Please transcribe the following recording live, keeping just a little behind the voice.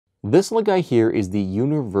This little guy here is the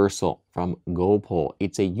Universal from GoPole.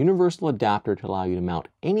 It's a universal adapter to allow you to mount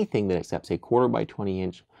anything that accepts a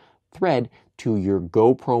 1/4x20" thread to your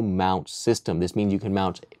GoPro mount system. This means you can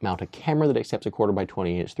mount a camera that accepts a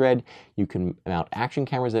 1/4x20" thread. You can mount action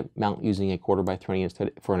cameras that mount using a 1/4x20"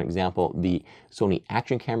 thread. For an example, the Sony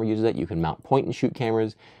action camera uses it. You can mount point and shoot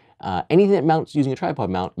cameras. Anything that mounts using a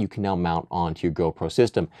tripod mount, you can now mount onto your GoPro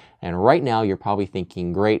system. And right now you're probably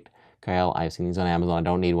thinking, great, Kyle, I've seen these on Amazon, I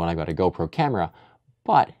don't need one, I've got a GoPro camera.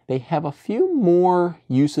 But they have a few more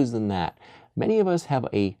uses than that. Many of us have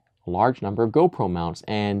a large number of GoPro mounts,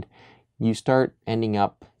 and you start ending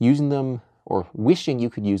up using them or wishing you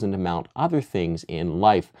could use them to mount other things in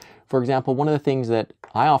life. For example, one of the things that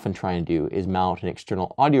I often try and do is mount an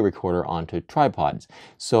external audio recorder onto tripods.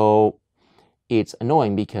 So it's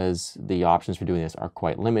annoying because the options for doing this are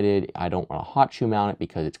quite limited. I don't want to hot shoe mount it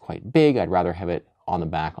because it's quite big. I'd rather have it on the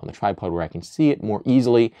back on the tripod where I can see it more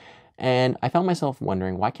easily. And I found myself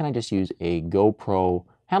wondering, why can't I just use a GoPro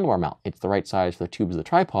handlebar mount? It's the right size for the tubes of the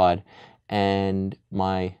tripod, and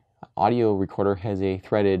my audio recorder has a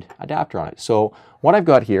threaded adapter on it. So what I've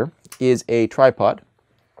got here is a tripod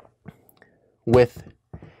with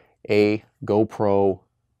a GoPro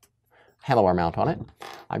handlebar mount on it.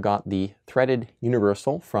 I've got the threaded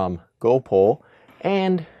Universal from GoPole,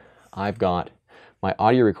 and I've got my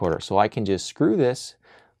audio recorder. So I can just screw this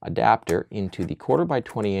adapter into the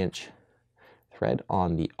 1/4x20" thread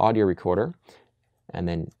on the audio recorder and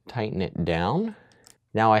then tighten it down.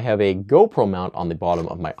 Now I have a GoPro mount on the bottom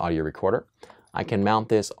of my audio recorder. I can mount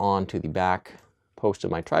this onto the back post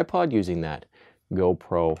of my tripod using that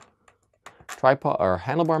GoPro tripod or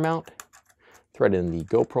handlebar mount, thread in the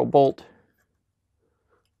GoPro bolt.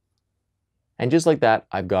 And just like that,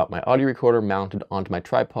 I've got my audio recorder mounted onto my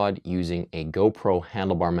tripod using a GoPro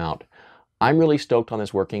handlebar mount. I'm really stoked on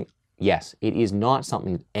this working. Yes, it is not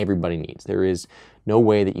something everybody needs. There is no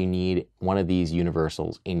way that you need one of these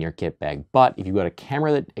universals in your kit bag. But if you've got a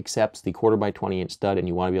camera that accepts the 1/4x20" stud and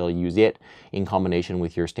you want to be able to use it in combination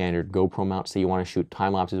with your standard GoPro mount, say you want to shoot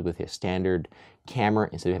time lapses with a standard camera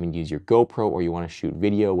instead of having to use your GoPro, or you want to shoot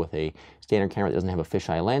video with a standard camera that doesn't have a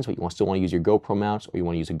fisheye lens, but you still want to use your GoPro mounts, or you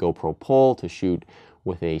want to use a GoPro pole to shoot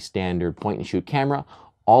with a standard point and shoot camera,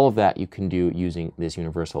 all of that you can do using this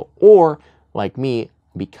universal. Or like me,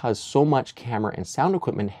 because so much camera and sound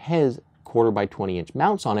equipment has 1/4x20"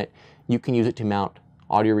 mounts on it, you can use it to mount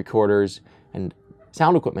audio recorders and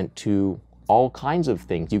sound equipment to all kinds of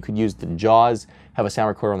things. You could use the jaws, have a sound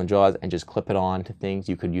recorder on the jaws and just clip it on to things.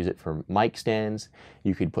 You could use it for mic stands.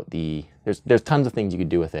 You could put there's tons of things you could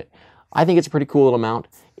do with it. I think it's a pretty cool little mount.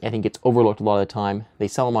 I think it's overlooked a lot of the time. They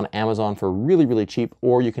sell them on Amazon for really, really cheap,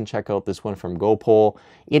 or you can check out this one from GoPole.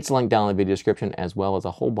 It's linked down in the video description, as well as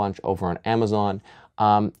a whole bunch over on Amazon.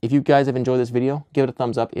 If you guys have enjoyed this video, give it a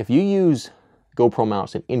thumbs up. If you use GoPro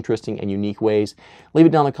mounts in interesting and unique ways, leave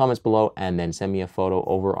it down in the comments below, and then send me a photo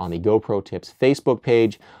over on the GoPro Tips Facebook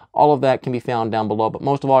page. All of that can be found down below. But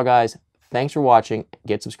most of all, guys, thanks for watching.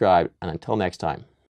 Get subscribed, and until next time.